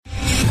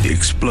the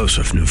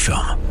explosive new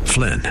film,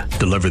 Flynn,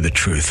 Deliver the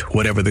Truth,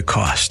 Whatever the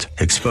Cost,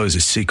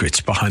 exposes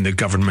secrets behind the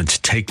government's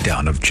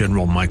takedown of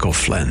General Michael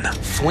Flynn.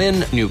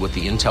 Flynn knew what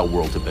the intel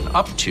world had been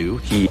up to.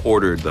 He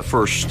ordered the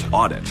first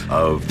audit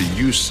of the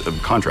use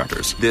of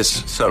contractors.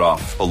 This set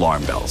off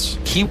alarm bells.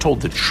 He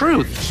told the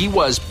truth. He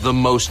was the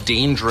most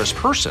dangerous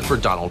person for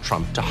Donald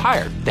Trump to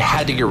hire. They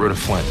had to get rid of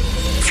Flynn.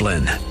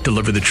 Flynn,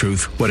 Deliver the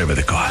Truth, Whatever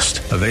the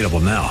Cost. Available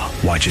now.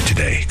 Watch it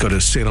today. Go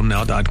to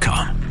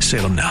salemnow.com.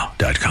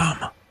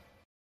 salemnow.com.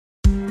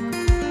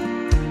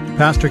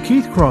 Pastor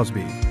Keith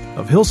Crosby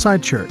of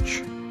Hillside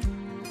Church.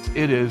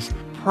 It is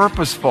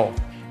purposeful.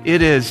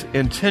 It is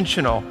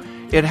intentional.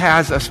 It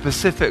has a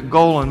specific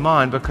goal in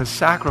mind because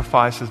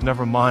sacrifice is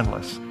never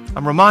mindless.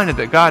 I'm reminded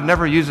that God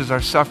never uses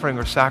our suffering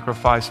or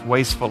sacrifice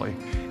wastefully.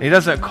 And He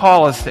doesn't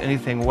call us to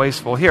anything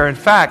wasteful here. In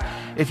fact,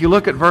 if you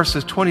look at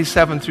verses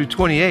 27 through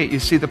 28, you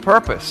see the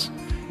purpose.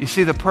 You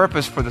see the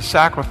purpose for the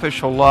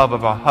sacrificial love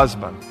of a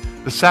husband,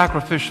 the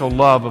sacrificial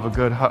love of a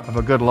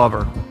good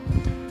lover.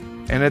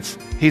 And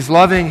He's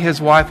loving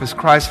His wife as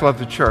Christ loved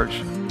the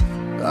church.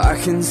 I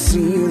can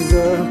see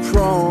the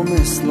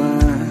promised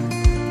land,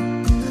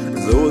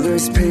 though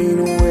there's pain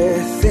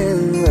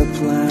within the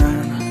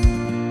plan.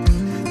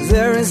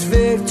 There is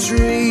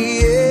victory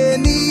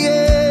in the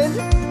end.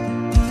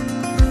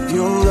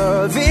 Your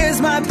love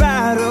is my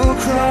battle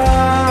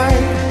cry,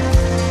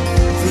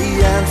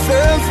 the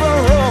anthem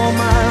for all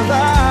my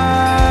life.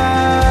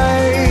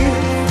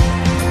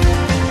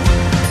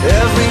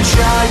 Every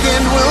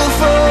giant will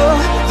fall,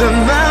 the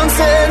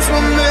mountains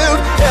will move,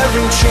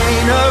 every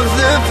chain of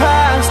the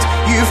past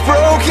you've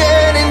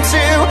broken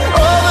into.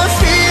 All the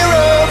fear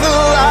of the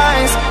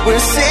lies,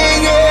 we're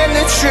singing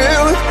the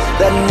truth,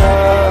 that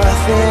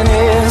nothing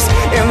is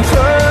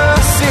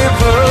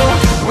impossible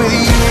with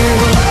you.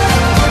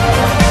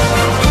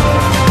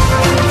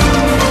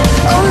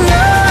 Oh,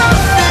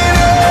 nothing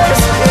is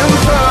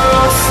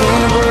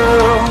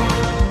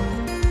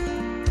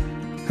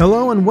impossible.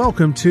 Hello and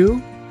welcome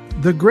to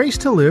the Grace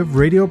to Live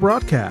radio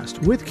broadcast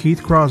with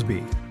Keith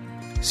Crosby,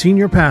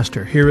 Senior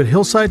Pastor here at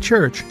Hillside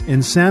Church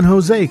in San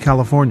Jose,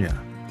 California.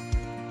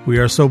 We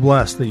are so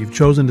blessed that you've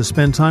chosen to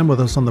spend time with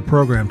us on the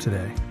program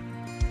today.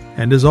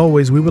 And as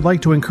always, we would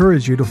like to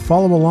encourage you to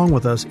follow along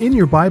with us in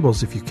your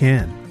Bibles if you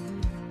can.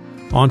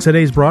 On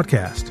today's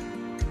broadcast,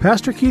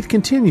 Pastor Keith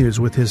continues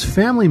with his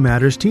Family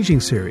Matters teaching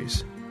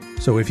series.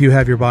 So if you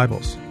have your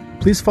Bibles,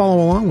 please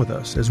follow along with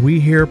us as we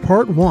hear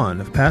part 1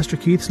 of Pastor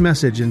Keith's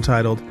message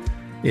entitled,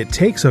 It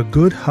Takes a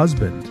Good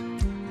Husband.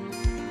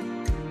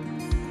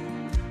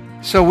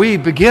 So we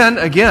begin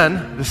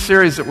again the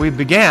series that we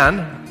began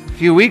a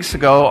few weeks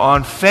ago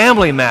on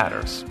family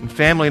matters. And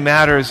family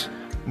matters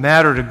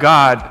matter to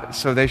God,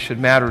 so they should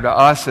matter to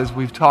us, as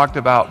we've talked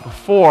about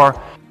before.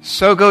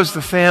 So goes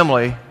the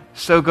family,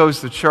 so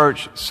goes the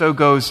church, so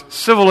goes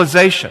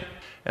civilization.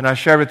 And I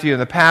shared with you in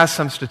the past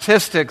some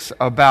statistics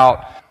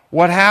about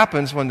what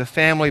happens when the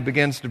family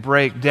begins to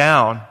break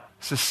down.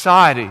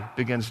 Society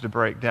begins to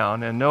break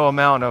down, and no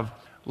amount of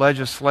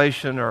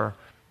legislation or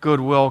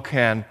goodwill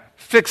can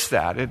fix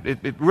that.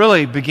 It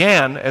really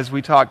began, as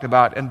we talked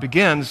about, and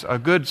begins, a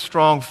good,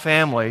 strong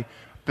family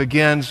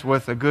begins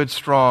with a good,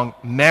 strong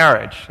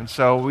marriage. And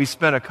so we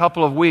spent a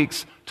couple of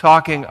weeks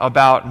talking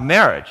about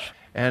marriage.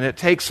 And it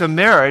takes a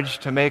marriage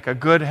to make a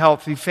good,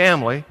 healthy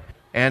family,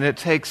 and it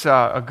takes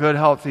a good,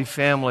 healthy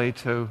family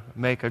to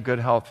make a good,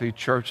 healthy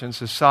church and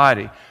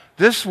society.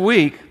 This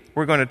week,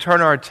 we're going to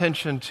turn our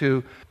attention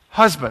to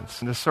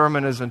husbands. And the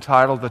sermon is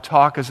entitled, the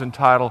talk is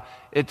entitled,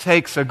 It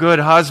Takes a Good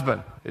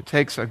Husband. It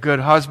takes a good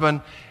husband.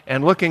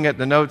 And looking at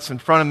the notes in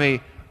front of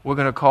me, we're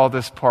going to call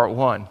this part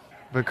 1,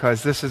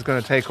 because this is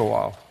going to take a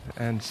while.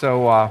 And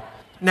so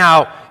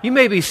now, you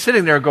may be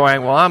sitting there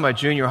going, well, I'm a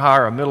junior high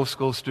or a middle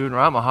school student, or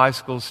I'm a high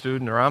school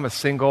student, or I'm a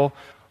single,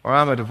 or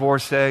I'm a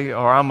divorcee,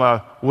 or I'm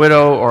a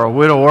widow or a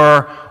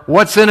widower.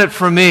 What's in it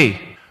for me?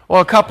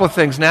 Well, a couple of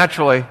things.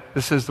 Naturally,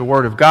 this is the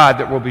Word of God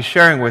that we'll be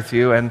sharing with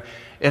you, and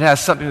it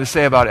has something to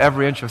say about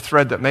every inch of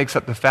thread that makes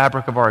up the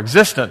fabric of our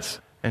existence,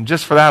 and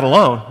just for that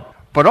alone.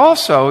 But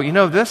also,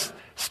 this,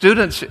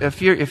 students,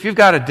 if you've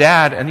got a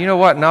dad, and you know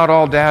what, not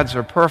all dads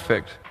are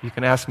perfect. You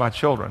can ask my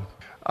children.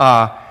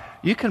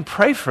 You can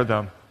pray for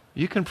them.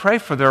 You can pray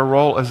for their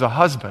role as a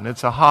husband.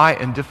 It's a high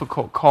and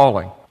difficult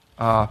calling.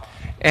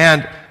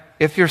 And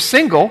if you're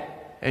single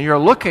and you're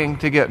looking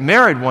to get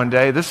married one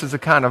day, this is the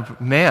kind of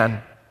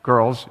man,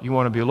 girls, you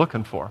want to be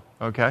looking for,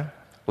 okay,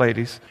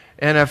 ladies?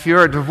 And if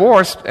you're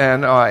divorced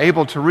and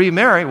able to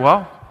remarry,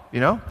 well,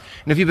 and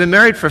if you've been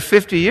married for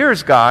 50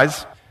 years,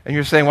 guys, and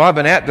you're saying, well, I've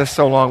been at this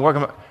so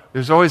long,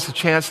 there's always a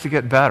chance to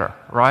get better,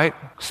 right?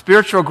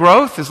 Spiritual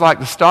growth is like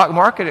the stock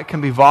market. It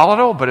can be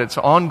volatile, but it's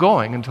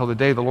ongoing until the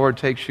day the Lord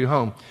takes you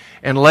home.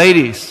 And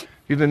ladies,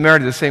 you've been married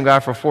to the same guy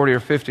for 40 or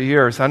 50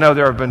 years. I know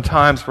there have been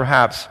times,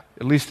 perhaps,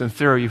 at least in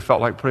theory, you felt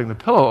like putting the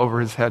pillow over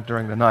his head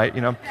during the night,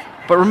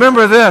 But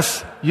remember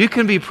this, you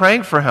can be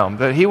praying for him,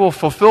 that he will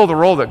fulfill the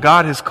role that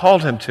God has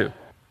called him to,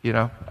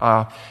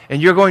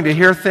 And you're going to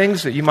hear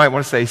things that you might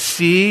want to say,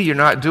 see, you're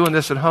not doing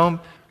this at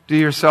home. do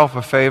yourself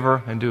a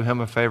favor and do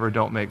him a favor.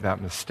 Don't make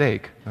that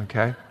mistake,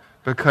 okay?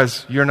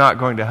 Because you're not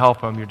going to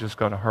help him, you're just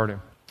going to hurt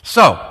him.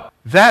 So,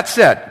 that's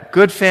it.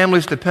 Good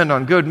families depend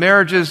on good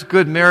marriages.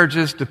 Good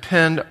marriages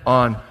depend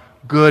on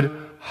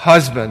good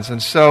husbands.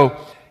 And so,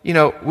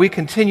 we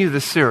continue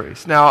the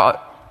series.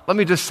 Now, let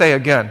me just say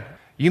again,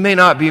 you may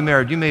not be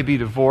married, you may be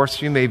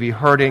divorced, you may be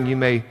hurting, you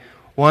may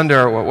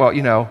wonder,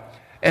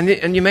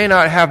 and you may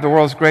not have the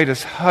world's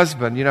greatest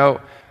husband.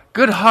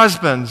 Good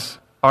husbands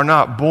are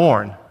not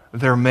born,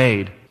 they're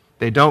made.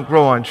 They don't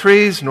grow on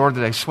trees, nor do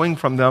they swing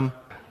from them.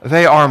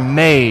 They are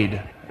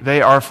made.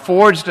 They are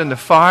forged in the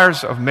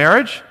fires of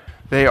marriage.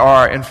 They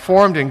are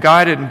informed and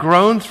guided and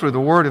grown through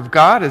the Word of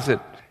God as it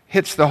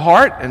hits the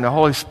heart, and the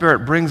Holy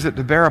Spirit brings it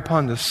to bear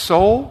upon the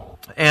soul.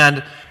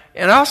 And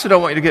I also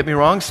don't want you to get me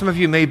wrong. Some of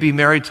you may be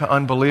married to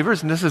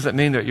unbelievers, and this doesn't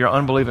mean that your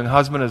unbelieving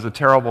husband is a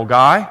terrible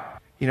guy.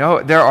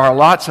 There are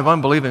lots of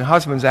unbelieving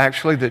husbands,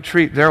 actually, that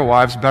treat their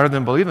wives better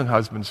than believing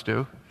husbands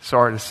do.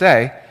 Sorry to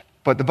say.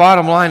 But the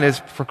bottom line is,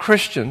 for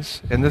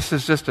Christians, and this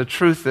is just a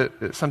truth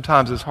that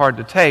sometimes is hard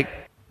to take,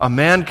 a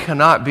man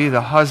cannot be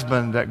the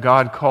husband that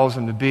God calls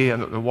him to be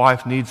and that the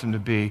wife needs him to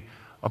be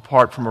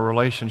apart from a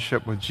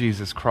relationship with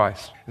Jesus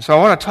Christ. And so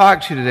I want to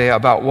talk to you today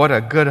about what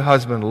a good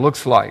husband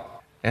looks like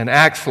and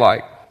acts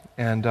like.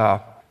 And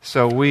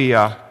so we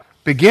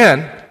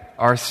begin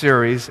our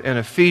series in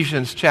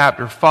Ephesians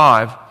chapter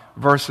 5,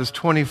 verses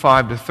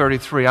 25 to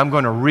 33. I'm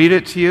going to read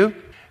it to you,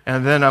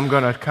 and then I'm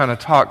going to kind of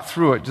talk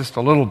through it just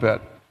a little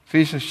bit.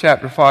 Ephesians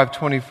chapter 5,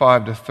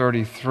 25 to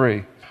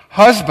 33.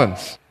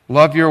 Husbands,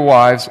 love your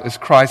wives as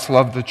Christ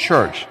loved the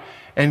church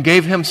and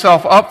gave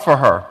himself up for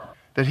her,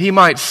 that he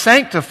might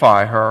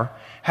sanctify her,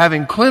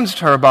 having cleansed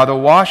her by the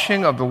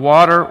washing of the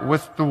water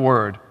with the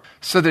word,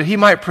 so that he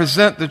might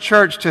present the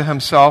church to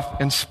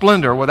himself in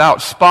splendor,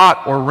 without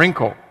spot or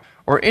wrinkle,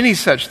 or any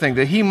such thing,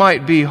 that he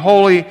might be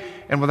holy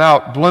and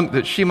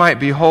that she might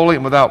be holy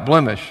and without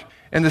blemish.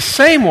 In the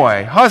same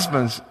way,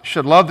 husbands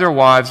should love their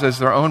wives as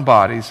their own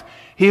bodies.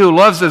 He who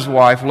loves his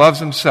wife loves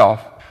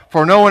himself.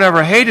 For no one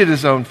ever hated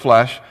his own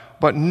flesh,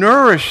 but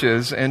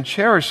nourishes and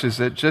cherishes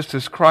it, just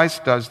as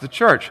Christ does the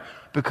church,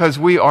 because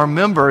we are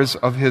members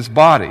of his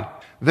body.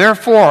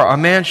 Therefore, a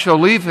man shall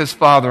leave his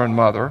father and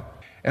mother,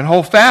 and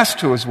hold fast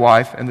to his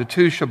wife, and the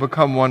two shall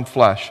become one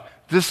flesh.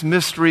 This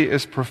mystery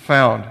is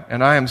profound,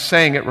 and I am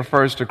saying it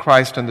refers to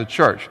Christ and the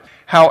church.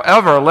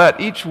 However, let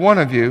each one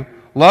of you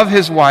love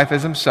his wife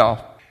as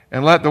himself,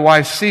 and let the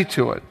wife see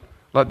to it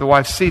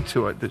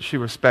that she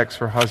respects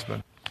her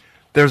husband.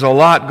 There's a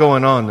lot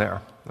going on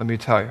there, let me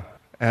tell you.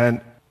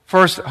 And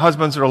first,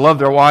 husbands are to love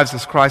their wives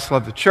as Christ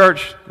loved the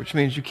church, which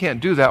means you can't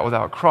do that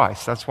without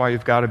Christ. That's why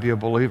you've got to be a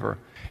believer.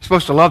 You're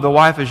supposed to love the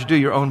wife as you do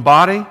your own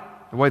body,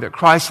 the way that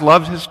Christ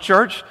loved his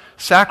church,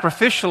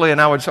 sacrificially, and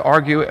I would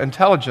argue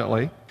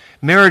intelligently.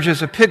 Marriage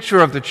is a picture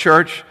of the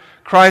church.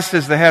 Christ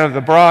is the head of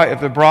the bride,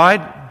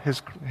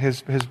 his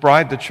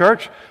bride, the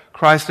church.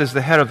 Christ is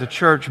the head of the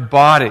church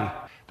body,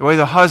 the way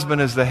the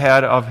husband is the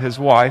head of his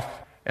wife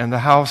and the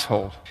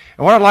household.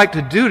 And what I'd like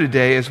to do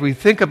today as we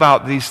think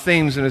about these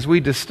themes and as we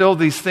distill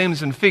these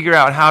themes and figure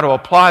out how to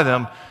apply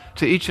them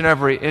to each and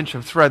every inch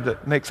of thread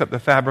that makes up the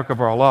fabric of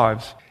our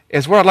lives,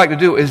 is what I'd like to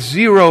do is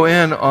zero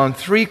in on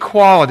three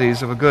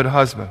qualities of a good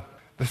husband,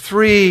 the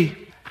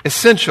three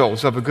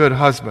essentials of a good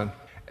husband.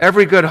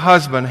 Every good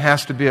husband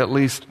has to be at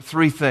least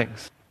three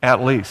things,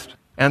 at least.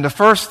 And the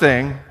first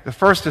thing, the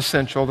first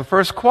essential, the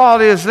first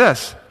quality is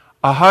this: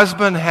 a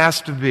husband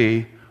has to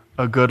be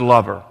a good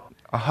lover.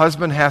 A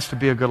husband has to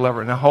be a good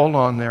lover. Now hold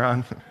on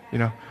there.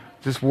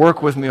 Just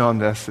work with me on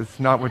this. It's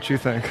not what you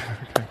think.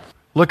 Okay.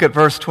 Look at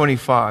verse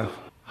 25.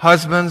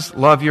 Husbands,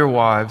 love your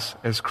wives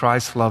as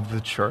Christ loved the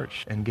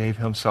church and gave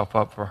himself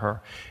up for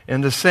her.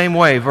 In the same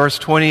way, verse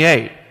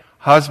 28.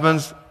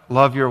 Husbands,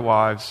 love your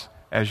wives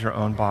as your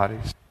own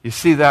bodies. You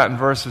see that in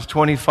verses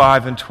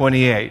 25 and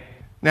 28.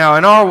 Now,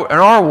 in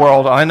our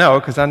world, I know,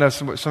 because I know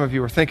some of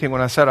you were thinking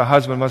when I said a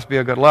husband must be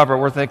a good lover,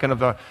 we're thinking of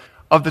the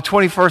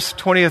 21st,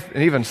 20th,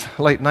 and even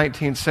late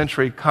 19th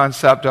century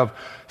concept of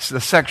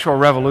the sexual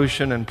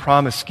revolution and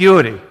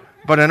promiscuity.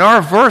 But in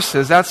our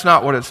verses, that's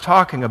not what it's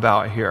talking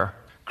about here.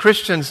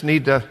 Christians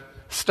need to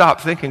stop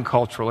thinking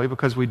culturally,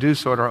 because we do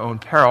so at our own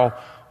peril.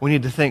 We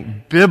need to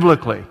think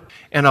biblically.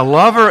 And a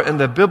lover in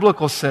the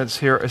biblical sense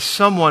here is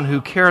someone who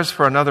cares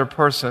for another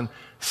person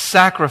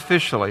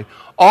sacrificially,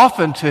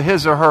 often to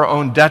his or her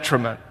own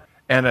detriment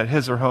and at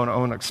his or her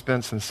own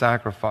expense and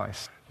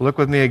sacrifice. Look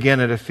with me again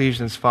at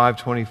Ephesians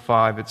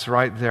 5:25. It's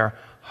right there.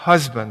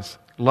 Husbands,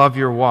 love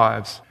your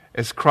wives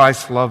as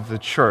Christ loved the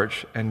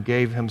church and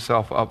gave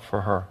himself up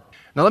for her.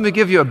 Now let me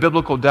give you a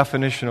biblical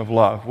definition of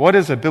love. What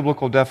is a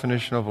biblical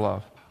definition of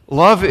love?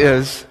 Love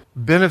is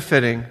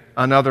benefiting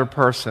another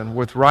person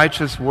with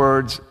righteous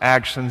words,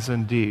 actions,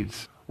 and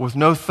deeds, with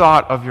no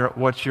thought of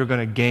what you're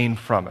going to gain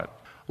from it.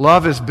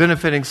 Love is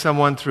benefiting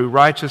someone through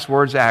righteous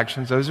words,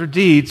 actions, those are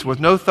deeds, with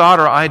no thought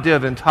or idea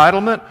of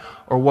entitlement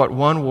or what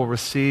one will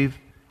receive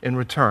in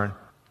return.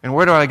 And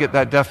where do I get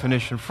that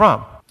definition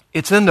from?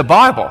 It's in the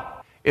Bible.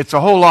 It's a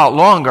whole lot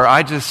longer.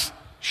 I just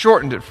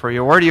shortened it for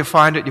you. Where do you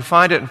find it? You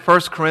find it in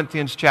 1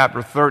 Corinthians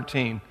chapter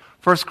 13.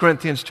 1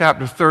 Corinthians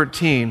chapter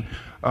 13,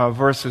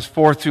 verses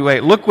 4 through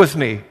 8. Look with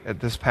me at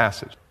this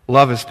passage.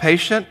 Love is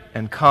patient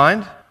and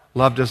kind.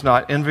 Love does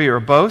not envy or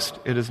boast.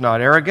 It is not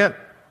arrogant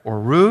or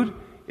rude.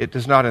 It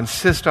does not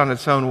insist on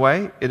its own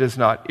way. It is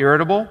not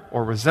irritable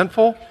or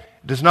resentful.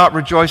 It does not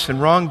rejoice in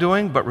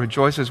wrongdoing, but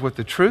rejoices with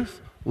the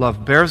truth.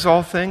 Love bears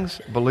all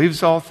things,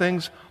 believes all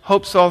things,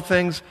 hopes all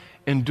things,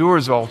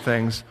 endures all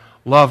things.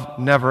 Love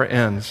never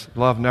ends.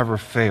 Love never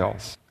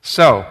fails.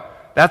 So,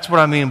 that's what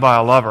I mean by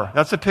a lover.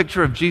 That's a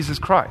picture of Jesus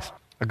Christ.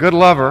 A good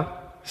lover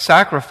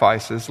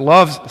sacrifices,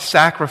 loves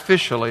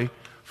sacrificially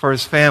for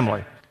his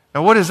family.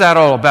 Now, what is that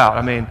all about?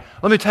 I mean,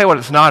 let me tell you what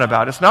it's not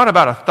about. It's not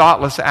about a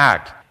thoughtless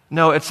act.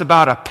 No, it's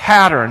about a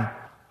pattern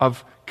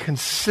of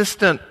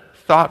consistent,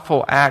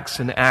 thoughtful acts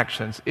and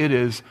actions. It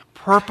is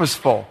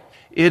purposeful.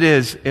 It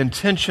is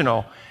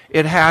intentional.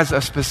 It has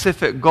a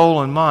specific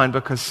goal in mind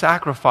because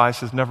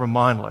sacrifice is never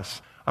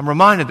mindless. I'm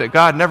reminded that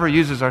God never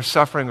uses our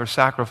suffering or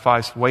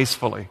sacrifice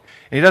wastefully.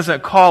 And He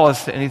doesn't call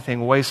us to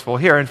anything wasteful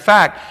here. In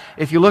fact,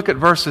 if you look at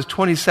verses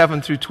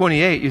 27 through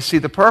 28, you see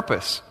the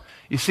purpose.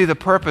 You see the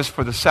purpose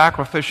for the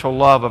sacrificial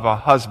love of a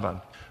husband,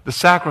 the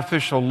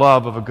sacrificial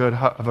love of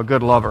a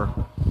good lover.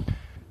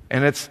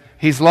 And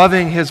he's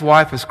loving his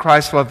wife as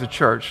Christ loved the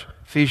church,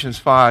 Ephesians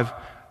 5,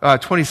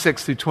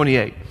 26 through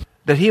 28,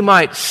 that he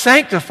might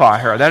sanctify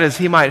her, that is,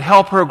 he might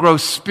help her grow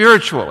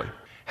spiritually,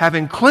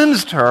 having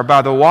cleansed her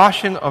by the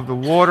washing of the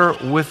water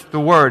with the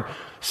word,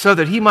 so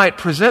that he might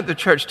present the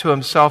church to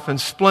himself in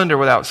splendor,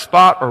 without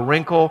spot or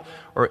wrinkle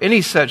or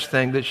any such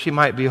thing, that she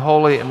might be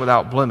holy and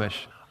without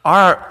blemish.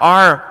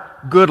 Our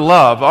good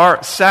love,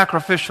 our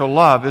sacrificial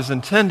love, is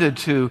intended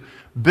to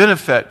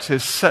benefit, to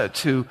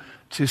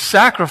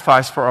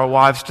sacrifice for our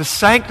wives, to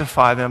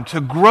sanctify them, to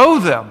grow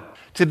them,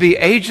 to be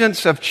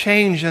agents of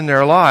change in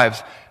their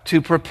lives,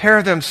 to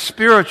prepare them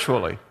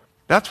spiritually.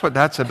 That's what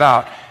that's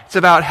about. It's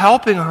about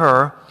helping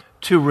her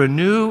to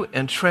renew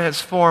and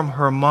transform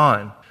her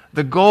mind.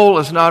 The goal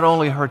is not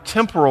only her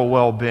temporal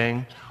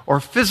well-being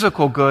or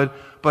physical good,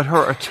 but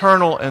her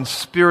eternal and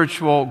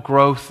spiritual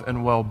growth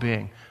and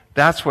well-being.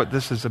 That's what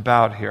this is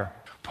about here.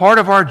 Part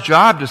of our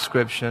job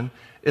description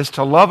is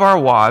to love our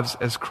wives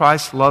as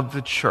Christ loved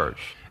the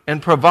church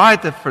and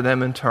provide for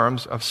them in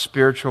terms of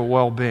spiritual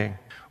well-being.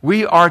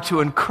 We are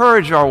to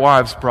encourage our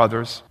wives,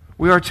 brothers.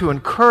 We are to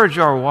encourage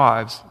our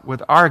wives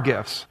with our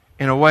gifts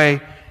in a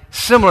way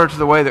similar to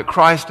the way that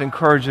Christ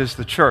encourages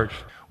the church.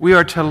 We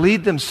are to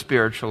lead them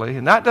spiritually,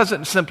 and that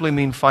doesn't simply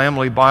mean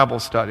family Bible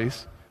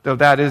studies, though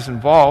that is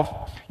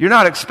involved. You're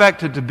not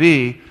expected to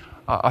be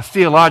a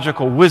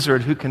theological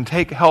wizard who can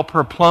help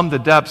her plumb the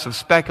depths of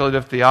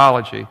speculative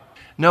theology.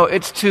 No,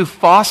 it's to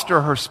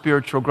foster her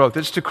spiritual growth.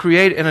 It's to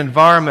create an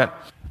environment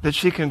that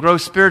she can grow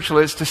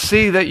spiritually. It's to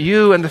see that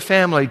you and the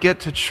family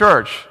get to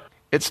church.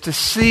 It's to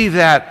see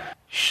that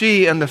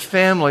she and the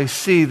family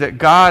see that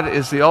God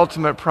is the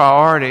ultimate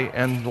priority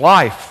in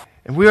life.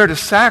 And we are to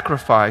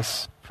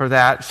sacrifice for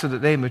that so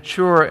that they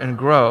mature and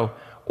grow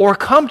or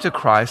come to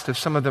Christ if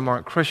some of them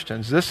aren't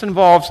Christians. This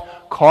involves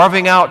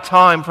carving out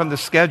time from the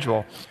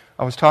schedule.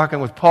 I was talking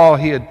with Paul.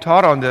 He had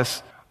taught on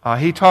this.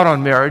 He taught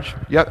on marriage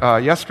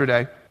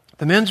yesterday.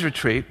 The men's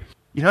retreat,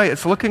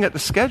 it's looking at the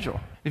schedule.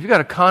 If you've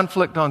got a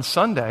conflict on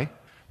Sunday,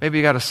 maybe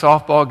you got a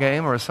softball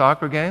game or a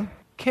soccer game,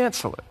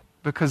 cancel it,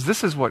 because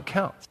this is what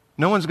counts.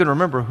 No one's going to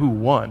remember who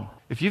won.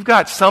 If you've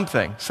got some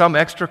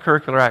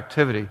extracurricular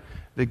activity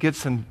that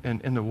gets in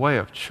the way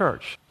of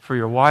church for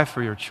your wife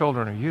or your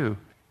children or you,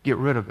 get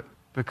rid of it,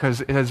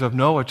 because it is of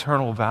no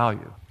eternal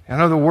value. I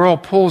know the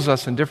world pulls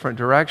us in different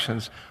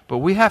directions, but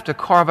we have to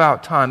carve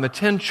out time,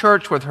 attend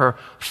church with her,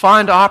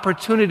 find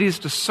opportunities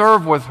to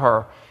serve with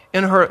her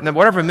in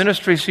whatever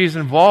ministry she's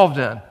involved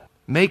in.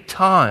 Make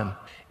time.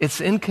 It's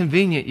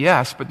inconvenient,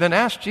 yes, but then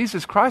ask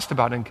Jesus Christ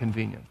about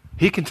inconvenience.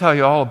 He can tell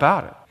you all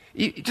about it.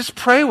 You just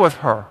pray with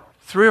her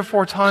 3 or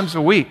 4 times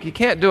a week. You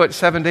can't do it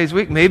 7 days a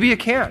week. Maybe you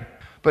can.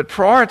 But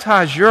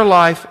prioritize your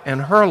life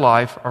and her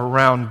life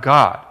around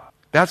God.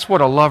 That's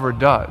what a lover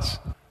does.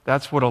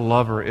 That's what a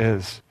lover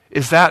is.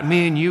 Is that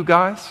me and you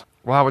guys?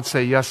 Well, I would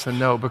say yes and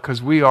no,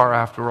 because we are,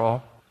 after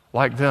all,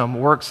 like them,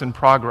 works in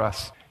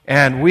progress.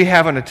 And we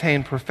haven't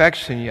attained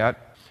perfection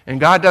yet.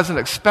 And God doesn't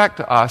expect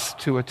us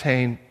to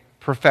attain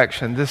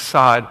perfection this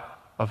side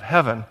of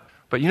heaven.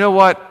 But you know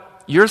what?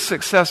 Your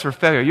success or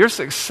failure, your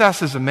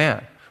success as a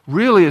man,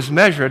 really is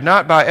measured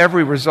not by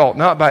every result,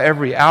 not by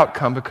every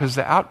outcome, because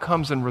the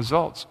outcomes and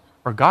results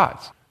are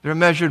God's. They're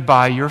measured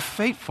by your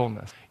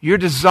faithfulness, your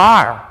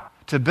desire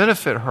to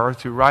benefit her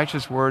through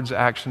righteous words,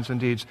 actions, and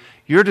deeds,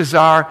 your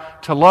desire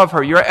to love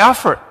her, your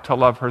effort to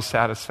love her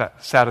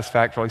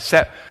satisfactorily,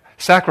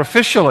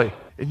 sacrificially.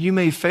 And you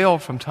may fail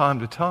from time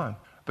to time,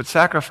 but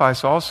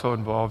sacrifice also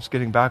involves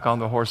getting back on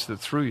the horse that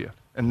threw you.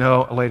 And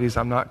no, ladies,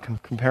 I'm not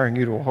comparing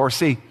you to a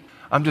horsey.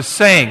 I'm just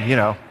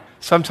saying,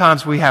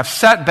 sometimes we have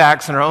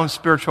setbacks in our own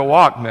spiritual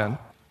walk, men.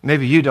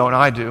 Maybe you don't,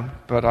 I do,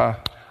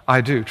 but I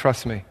do,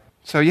 trust me.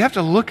 So you have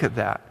to look at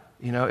that.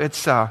 You're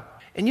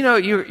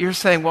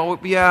saying, well,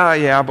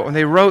 yeah, but when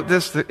they wrote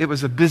this, it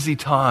was a busy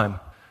time.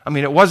 I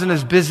mean, it wasn't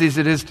as busy as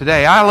it is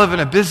today. I live in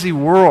a busy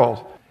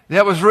world.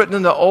 That was written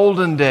in the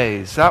olden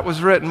days. That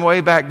was written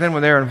way back then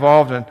when they were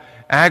involved in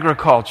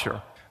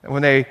agriculture,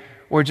 when they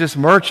were just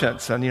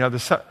merchants. And,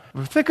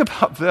 think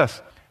about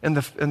this.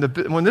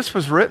 When this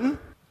was written,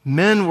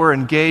 men were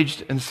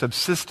engaged in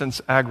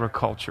subsistence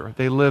agriculture.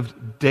 They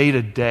lived day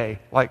to day,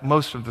 like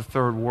most of the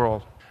third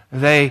world.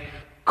 They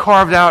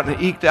carved out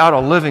and eked out a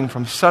living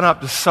from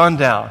sunup to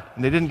sundown.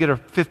 And they didn't get a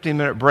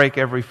 15-minute break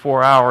every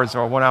 4 hours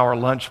or a 1-hour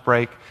lunch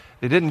break.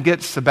 They didn't get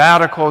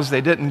sabbaticals.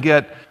 They didn't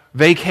get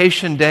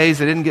vacation days.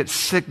 They didn't get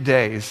sick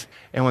days.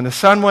 And when the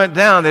sun went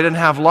down, they didn't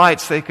have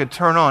lights they could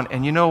turn on.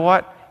 And you know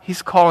what?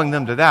 He's calling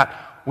them to that.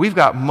 We've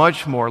got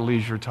much more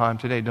leisure time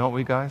today, don't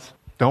we, guys?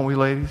 Don't we,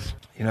 ladies?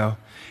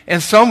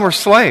 And some were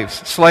slaves.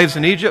 Slaves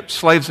in Egypt,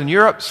 slaves in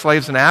Europe,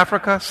 slaves in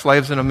Africa,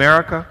 slaves in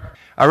America.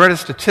 I read a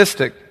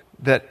statistic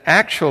that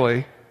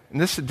actually, and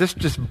this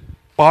just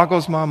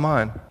boggles my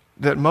mind,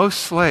 that most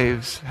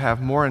slaves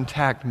have more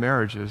intact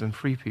marriages than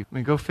free people. I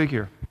mean, go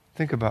figure.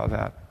 Think about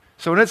that.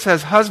 So when it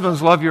says,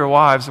 husbands, love your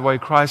wives the way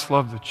Christ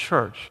loved the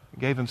church, he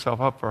gave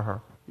himself up for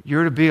her.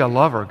 You're to be a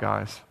lover,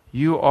 guys.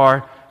 You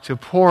are to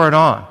pour it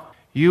on.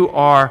 You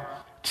are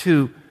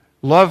to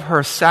love her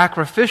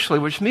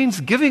sacrificially, which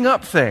means giving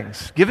up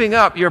things, giving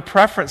up your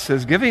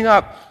preferences, giving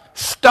up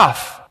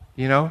stuff,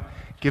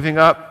 giving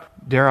up,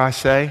 dare I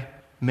say,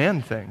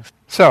 men things.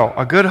 So,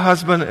 a good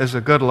husband is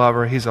a good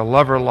lover. He's a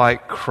lover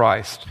like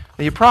Christ.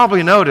 And you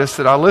probably noticed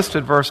that I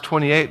listed verse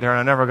 28 there and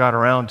I never got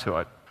around to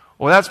it.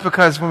 Well, that's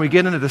because when we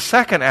get into the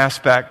second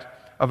aspect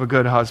of a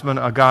good husband,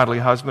 a godly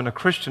husband, a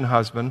Christian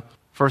husband,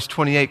 verse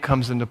 28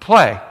 comes into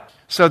play.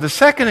 So the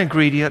second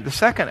ingredient, the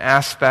second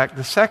aspect,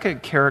 the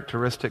second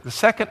characteristic, the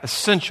second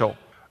essential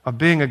of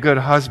being a good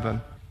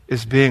husband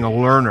is being a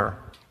learner.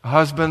 A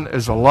husband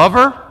is a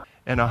lover,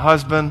 and a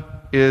husband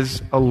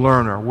is a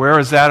learner. Where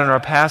is that in our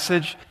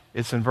passage?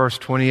 It's in verse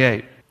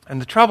 28. And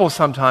the trouble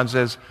sometimes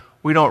is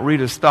we don't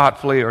read as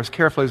thoughtfully or as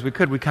carefully as we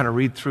could. We kind of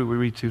read through, we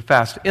read too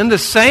fast. In the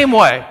same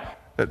way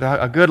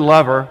that a good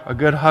lover, a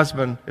good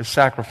husband is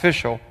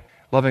sacrificial,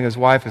 loving his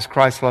wife as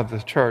Christ loved the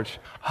church,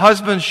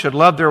 husbands should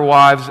love their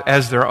wives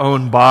as their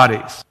own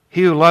bodies.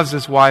 He who loves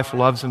his wife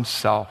loves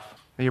himself.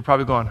 And you're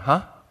probably going,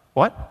 huh?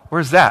 What?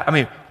 Where's that? I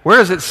mean, where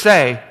does it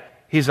say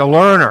he's a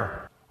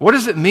learner? What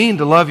does it mean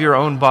to love your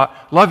own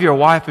love your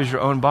wife as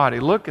your own body?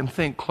 Look and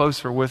think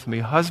closer with me.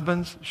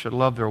 Husbands should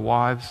love their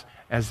wives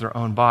as their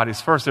own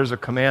bodies. First, there's a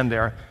command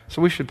there,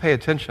 so we should pay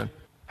attention.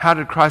 How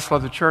did Christ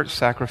love the church?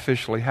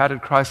 Sacrificially. How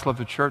did Christ love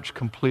the church?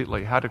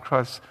 Completely. How did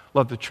Christ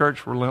love the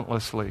church?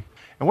 Relentlessly.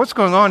 And what's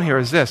going on here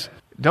is this.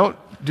 Don't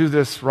do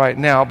this right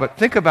now, but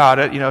think about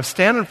it.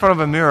 Stand in front of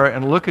a mirror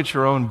and look at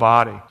your own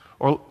body.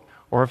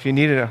 Or if you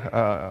need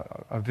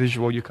a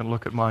visual, you can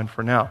look at mine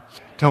for now.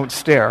 Don't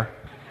stare.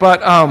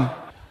 But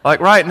like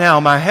right now,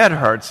 my head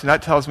hurts, and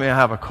that tells me I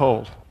have a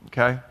cold,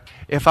 okay?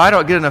 If I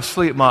don't get enough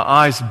sleep, my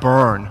eyes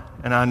burn,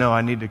 and I know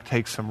I need to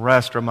take some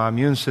rest, or my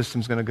immune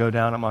system's going to go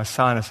down and my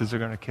sinuses are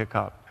going to kick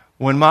up.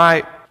 When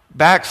my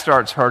back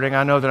starts hurting,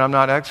 I know that I'm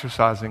not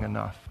exercising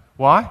enough.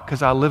 Why?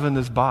 Because I live in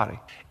this body.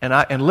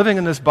 And living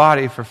in this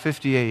body for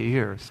 58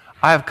 years,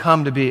 I have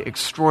come to be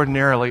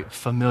extraordinarily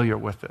familiar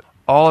with it.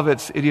 All of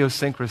its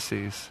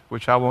idiosyncrasies,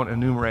 which I won't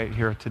enumerate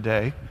here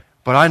today,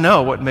 but I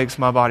know what makes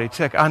my body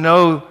tick. I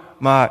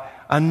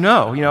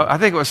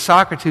think it was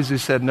Socrates who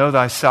said, know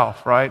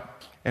thyself, right?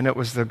 And it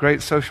was the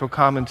great social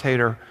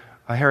commentator,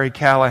 Harry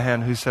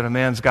Callahan, who said a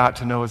man's got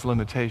to know his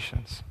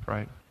limitations,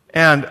 right?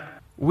 And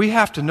we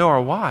have to know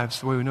our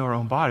wives the way we know our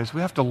own bodies.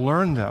 We have to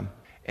learn them.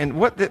 And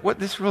what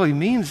this really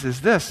means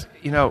is this,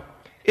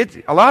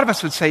 a lot of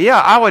us would say, yeah,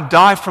 I would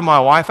die for my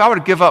wife. I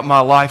would give up my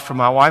life for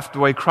my wife the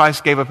way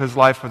Christ gave up his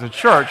life for the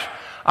church.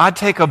 I'd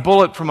take a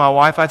bullet for my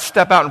wife. I'd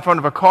step out in front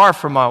of a car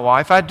for my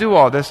wife. I'd do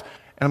all this.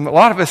 And a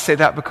lot of us say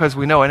that because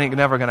we know it ain't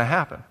never going to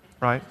happen,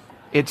 right?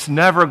 It's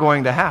never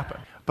going to happen.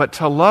 But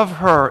to love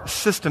her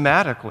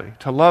systematically,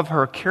 to love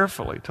her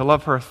carefully, to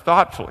love her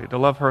thoughtfully, to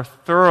love her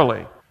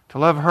thoroughly, to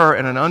love her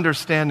in an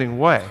understanding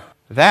way,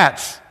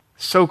 that's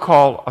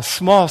so-called a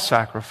small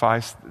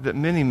sacrifice that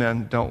many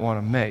men don't want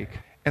to make.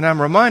 And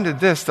I'm reminded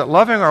that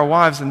loving our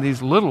wives in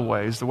these little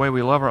ways, the way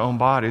we love our own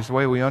bodies, the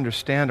way we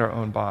understand our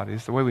own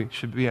bodies, the way we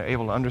should be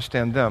able to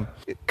understand them,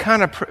 it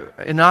kind of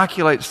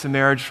inoculates the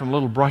marriage from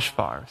little brush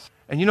fires.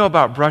 And you know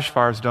about brush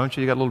fires, don't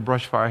you? You got a little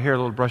brush fire here, a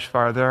little brush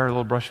fire there, a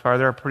little brush fire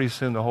there. Pretty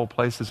soon the whole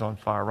place is on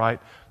fire,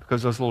 right?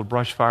 Because those little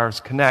brush fires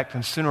connect.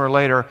 And sooner or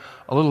later,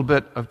 a little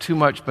bit of too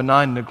much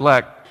benign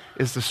neglect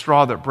is the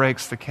straw that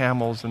breaks the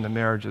camel's and the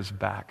marriage's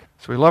back.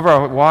 So we love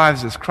our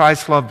wives as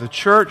Christ loved the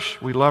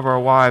church. We love our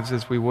wives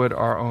as we would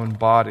our own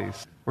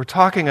bodies. We're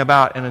talking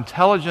about an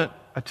intelligent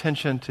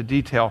attention to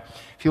detail.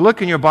 If you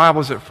look in your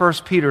Bibles at 1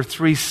 Peter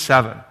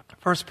 3:7,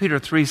 1 Peter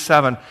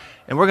 3:7,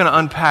 and we're going to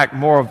unpack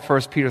more of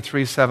 1 Peter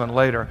 3:7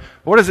 later.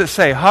 What does it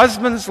say?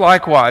 Husbands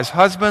likewise.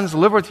 Husbands,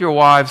 live with your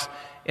wives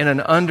in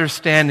an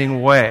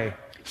understanding way,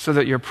 so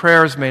that your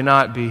prayers may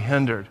not be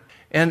hindered.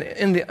 And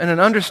in an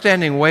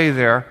understanding way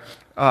there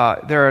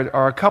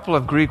are a couple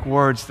of Greek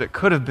words that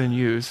could have been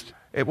used.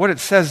 What it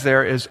says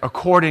there is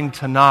according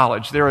to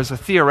knowledge. There is a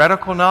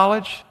theoretical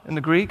knowledge in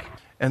the Greek,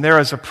 and there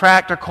is a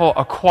practical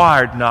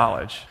acquired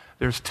knowledge.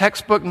 There's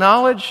textbook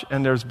knowledge,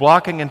 and there's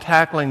blocking and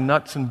tackling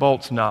nuts and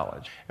bolts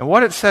knowledge. And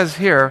what it says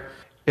here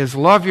is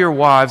love your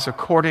wives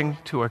according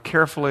to a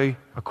carefully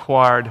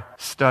acquired,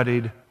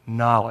 studied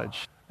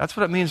knowledge. That's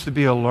what it means to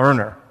be a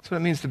learner. That's what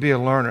it means to be a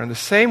learner. In the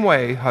same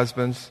way,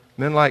 husbands,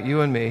 men like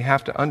you and me,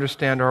 have to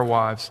understand our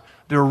wives.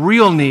 Their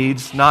real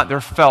needs, not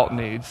their felt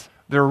needs.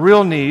 Their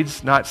real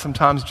needs, not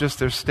sometimes just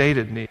their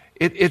stated needs.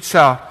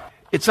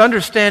 It's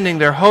understanding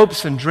their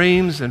hopes and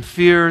dreams and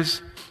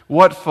fears,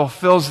 what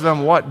fulfills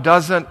them, what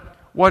doesn't,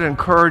 what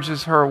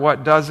encourages her,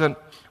 what doesn't.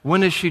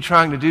 When is she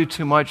trying to do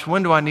too much?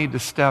 When do I need to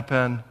step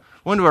in?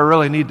 When do I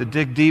really need to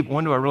dig deep?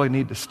 When do I really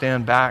need to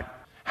stand back?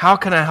 How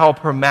can I help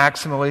her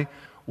maximally?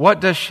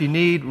 What does she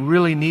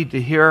really need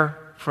to hear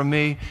from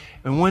me?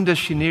 And when does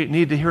she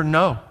need to hear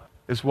no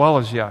as well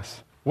as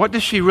yes? What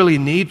does she really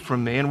need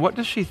from me? And what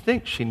does she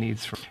think she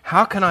needs from me?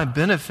 How can I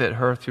benefit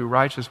her through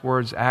righteous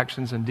words,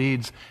 actions, and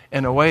deeds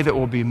in a way that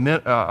will be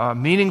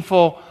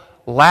meaningful,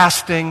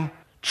 lasting,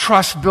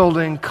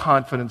 trust-building,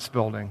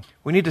 confidence-building?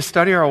 We need to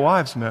study our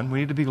wives, men. We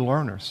need to be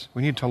learners.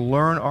 We need to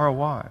learn our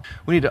wives.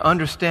 We need to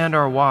understand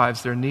our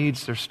wives, their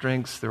needs, their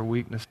strengths, their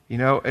weaknesses. You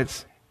know,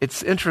 it's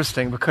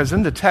interesting because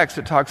in the text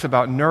it talks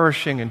about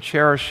nourishing and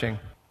cherishing.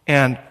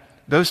 And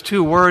those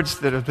two words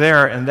that are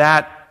there in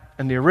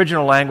the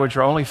original language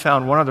are only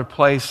found one other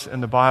place in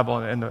the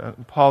Bible, in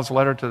Paul's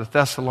letter to the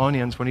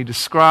Thessalonians, when he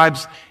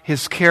describes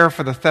his care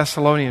for the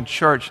Thessalonian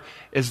church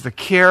as the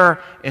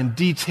care and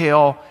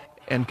detail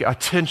and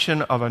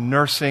attention of a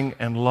nursing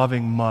and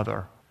loving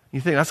mother. You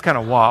think that's kind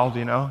of wild,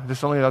 you know? This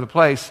is only another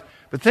place.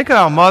 But think of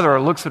how a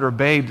mother looks at her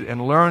babe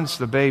and learns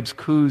the babe's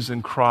coos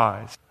and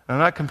cries. I'm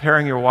not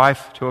comparing your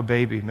wife to a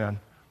baby,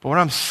 men. But what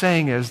I'm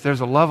saying is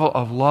there's a level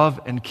of love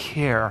and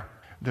care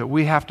that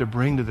we have to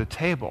bring to the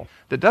table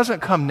that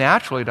doesn't come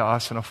naturally to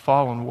us in a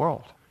fallen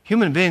world.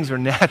 Human beings are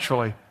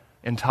naturally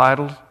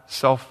entitled,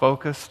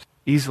 self-focused,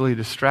 easily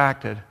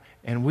distracted,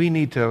 and we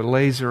need to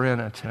laser in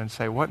it and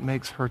say, what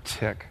makes her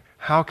tick?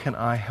 How can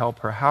I help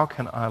her? How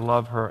can I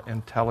love her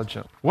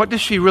intelligently? What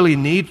does she really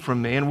need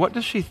from me, and what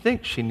does she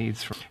think she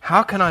needs from me?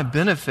 How can I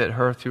benefit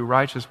her through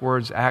righteous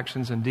words,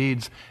 actions, and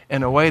deeds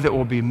in a way that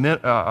will be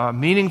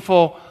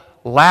meaningful,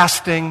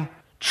 lasting,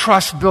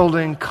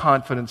 trust-building,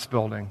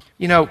 confidence-building?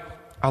 You know,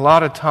 a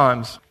lot of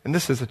times, and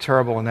this is a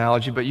terrible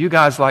analogy, but you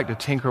guys like to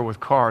tinker with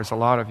cars, a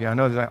lot of you. I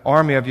know that an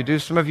army of you do.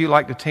 Some of you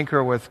like to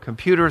tinker with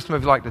computers. Some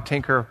of you like to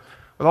tinker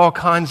with all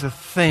kinds of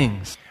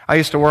things. I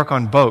used to work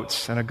on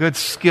boats, and a good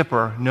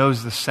skipper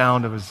knows the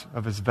sound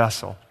of his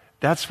vessel.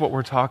 That's what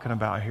we're talking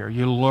about here.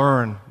 You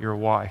learn your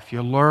wife.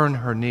 You learn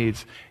her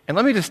needs. And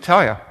let me just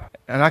tell you,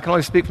 and I can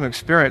only speak from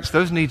experience,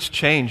 those needs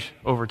change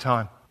over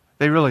time.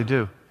 They really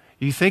do.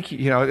 You think,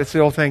 it's the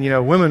old thing,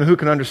 women, who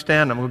can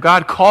understand them? Well,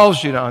 God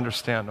calls you to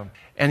understand them.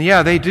 And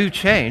yeah, they do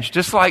change,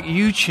 just like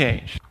you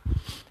change.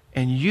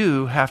 And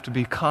you have to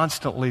be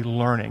constantly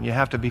learning. You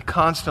have to be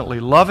constantly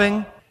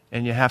loving,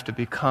 and you have to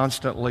be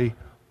constantly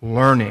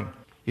learning.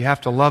 You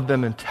have to love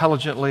them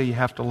intelligently. You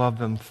have to love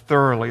them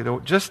thoroughly,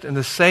 just in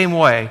the same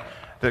way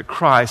that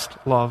Christ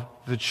loved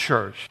the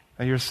church.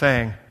 And you're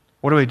saying,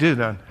 what do we do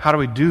then? How do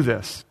we do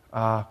this?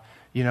 Where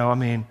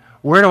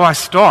do I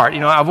start?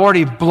 I've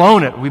already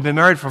blown it. We've been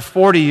married for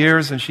 40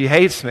 years, and she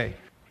hates me.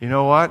 You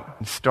know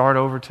what? Start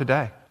over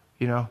today.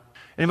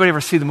 Anybody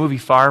ever see the movie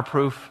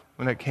Fireproof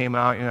when it came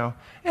out?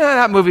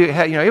 That movie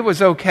had, it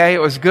was okay.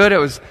 It was good.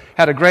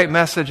 Had a great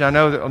message. I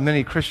know that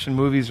many Christian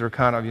movies are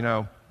kind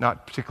of,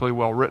 not particularly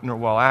well written or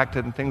well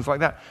acted and things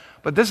like that.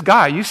 But this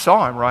guy, you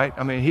saw him, right?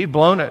 I mean, he'd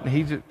blown it,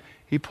 and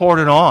he poured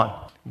it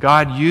on.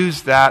 God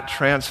used that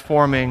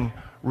transforming,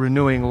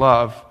 renewing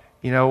love.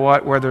 You know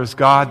what? Where there's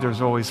God, there's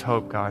always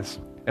hope, guys.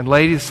 And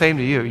ladies, same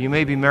to you. You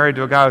may be married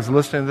to a guy who's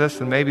listening to this,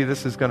 and maybe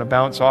this is going to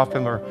bounce off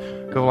him or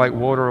go like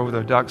water over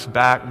the duck's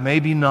back.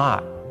 Maybe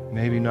not.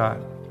 Maybe not.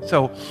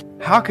 So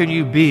how can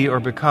you be or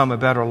become a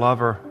better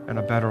lover and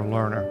a better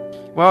learner?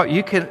 Well,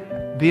 you can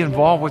be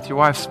involved with your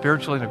wife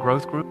spiritually in a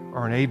growth group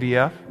or an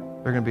ABF.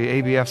 There are going to be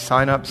ABF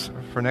sign-ups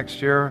for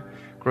next year,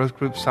 growth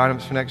group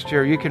sign-ups for next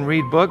year. You can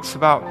read books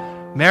about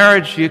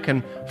marriage. You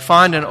can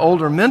find an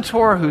older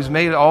mentor who's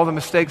made all the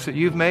mistakes that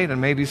you've made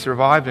and maybe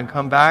survived and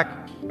come back.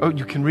 Oh,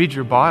 you can read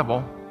your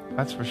Bible.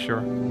 That's for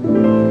sure.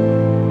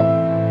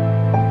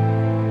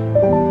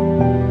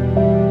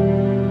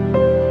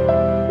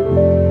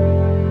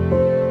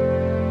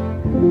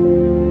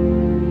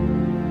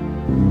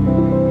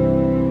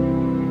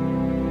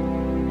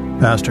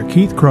 Pastor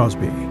Keith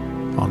Crosby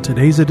on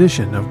today's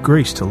edition of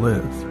Grace to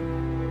Live.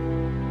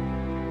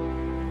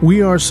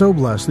 We are so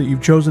blessed that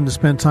you've chosen to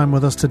spend time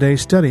with us today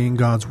studying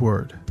God's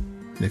Word.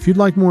 And if you'd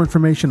like more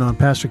information on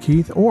Pastor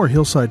Keith or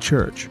Hillside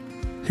Church,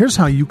 here's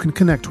how you can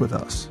connect with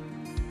us.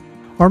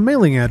 Our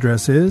mailing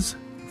address is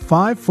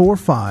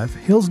 545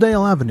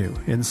 Hillsdale Avenue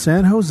in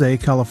San Jose,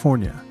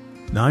 California,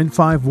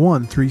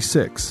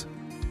 95136.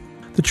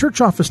 The church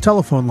office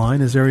telephone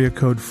line is area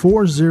code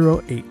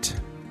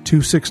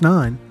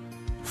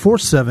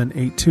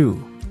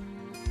 408-269-4782.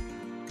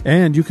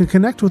 And you can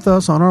connect with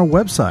us on our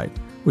website,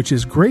 which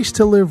is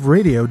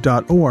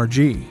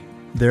gracetoliveradio.org.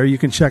 There you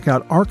can check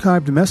out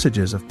archived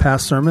messages of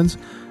past sermons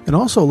and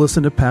also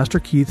listen to Pastor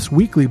Keith's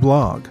weekly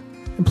blog.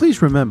 And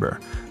please remember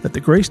that the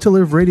Grace to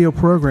Live radio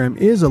program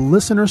is a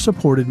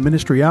listener-supported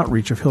ministry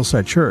outreach of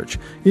Hillside Church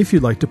if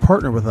you'd like to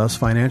partner with us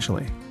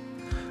financially.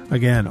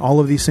 Again, all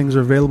of these things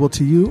are available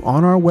to you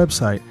on our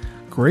website,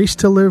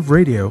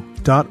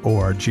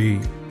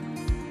 gracetoliveradio.org.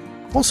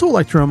 Also, I'd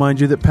like to remind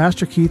you that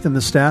Pastor Keith and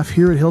the staff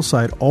here at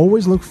Hillside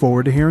always look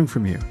forward to hearing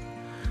from you.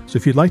 So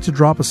if you'd like to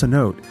drop us a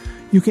note,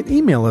 you can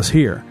email us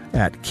here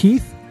at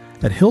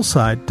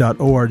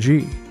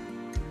keith@hillside.org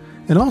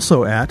and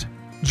also at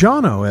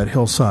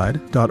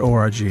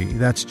jono@hillside.org.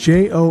 That's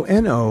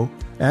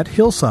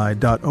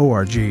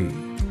JONO@hillside.org.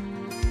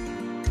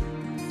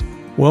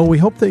 Well, we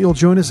hope that you'll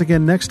join us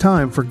again next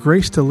time for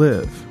Grace to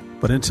Live.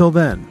 But until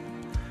then,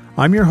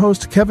 I'm your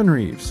host, Kevin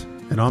Reeves,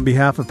 and on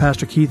behalf of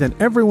Pastor Keith and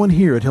everyone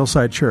here at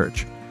Hillside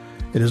Church,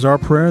 it is our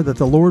prayer that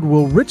the Lord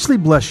will richly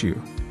bless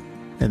you.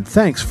 And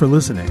thanks for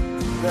listening.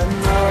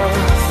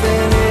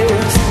 Nothing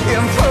is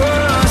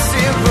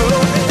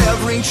impossible.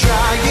 Every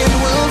giant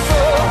will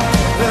fall.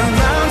 The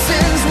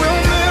mountains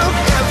will move.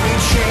 Every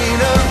chain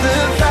of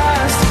the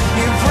past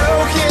you've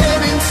broken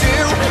into.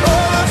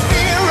 All the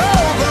fear,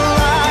 all the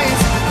lies.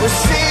 We're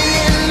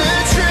seeing the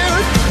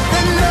truth.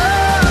 That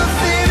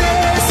nothing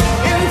is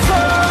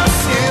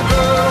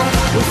impossible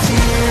with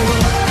you.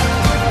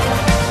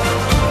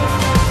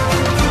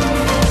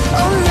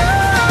 Oh,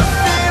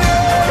 nothing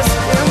is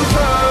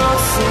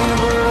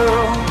impossible.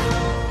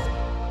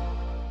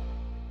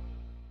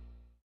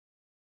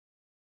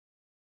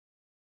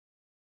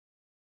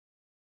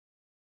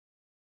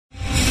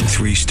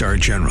 3-star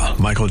General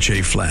Michael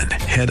J. Flynn,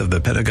 head of the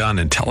Pentagon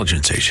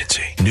Intelligence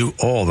Agency, knew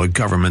all the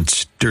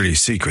government's dirty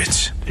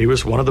secrets. He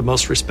was one of the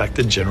most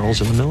respected generals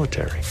in the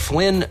military.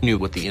 Flynn knew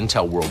what the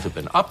intel world had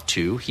been up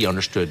to. He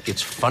understood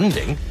its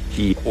funding.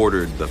 He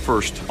ordered the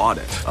first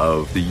audit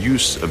of the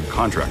use of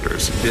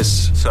contractors.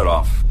 This set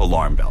off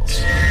alarm bells.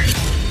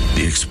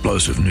 The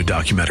explosive new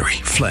documentary,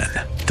 Flynn,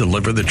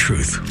 Deliver the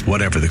Truth,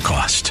 Whatever the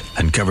Cost,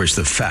 uncovers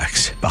the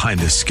facts behind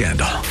this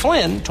scandal.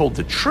 Flynn told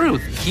the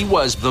truth. He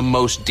was the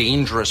most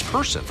dangerous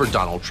person for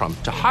Donald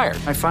Trump to hire.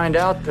 I find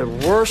out the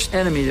worst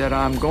enemy that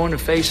I'm going to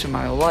face in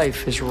my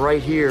life is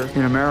right here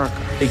in America.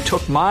 They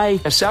took my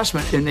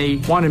assessment and they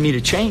wanted me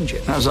to change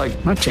it. And I was like,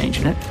 I'm not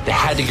changing it. They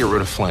had to get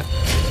rid of Flynn.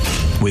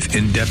 With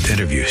in-depth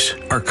interviews,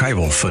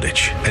 archival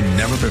footage, and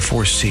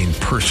never-before-seen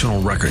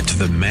personal records of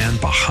the man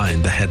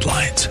behind the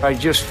headlines. I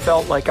just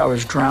felt like I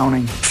was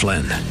drowning.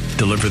 Flynn,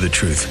 Deliver the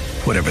Truth,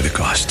 Whatever the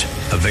Cost.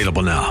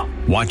 Available now.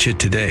 Watch it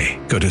today.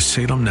 Go to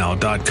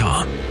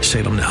salemnow.com.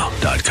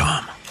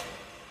 salemnow.com.